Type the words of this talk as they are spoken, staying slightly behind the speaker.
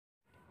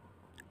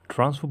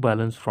transfer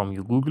balance from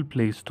your Google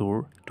Play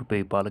Store to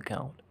PayPal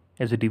account.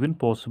 Is it even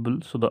possible?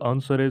 So the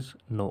answer is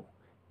no.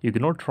 You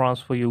cannot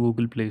transfer your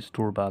Google Play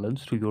Store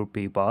balance to your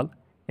PayPal.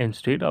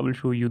 Instead, I will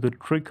show you the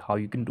trick how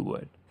you can do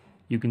it.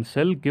 You can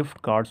sell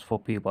gift cards for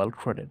PayPal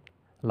credit.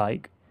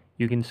 Like,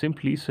 you can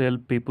simply sell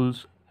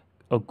People's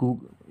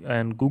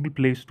Google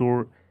Play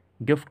Store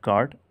gift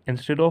card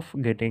instead of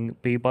getting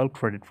PayPal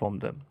credit from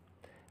them.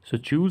 So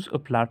choose a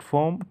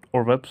platform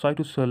or website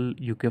to sell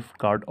your gift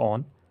card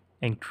on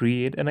and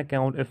create an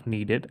account if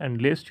needed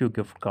and list your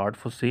gift card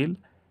for sale,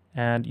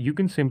 and you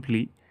can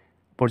simply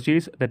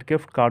purchase that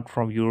gift card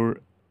from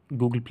your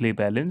Google Play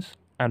balance,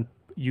 and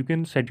you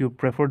can set your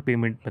preferred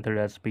payment method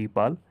as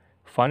PayPal.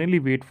 Finally,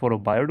 wait for a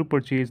buyer to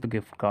purchase the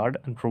gift card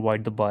and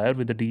provide the buyer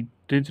with a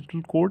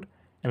digital code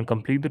and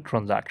complete the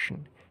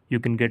transaction.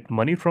 You can get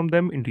money from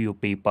them into your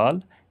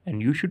PayPal,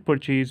 and you should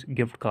purchase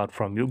gift card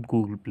from your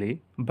Google Play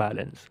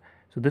balance.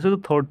 So this is a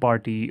third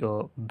party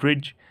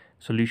bridge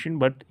solution,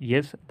 but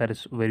yes, that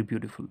is very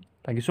beautiful.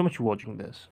 Thank you so much for watching this.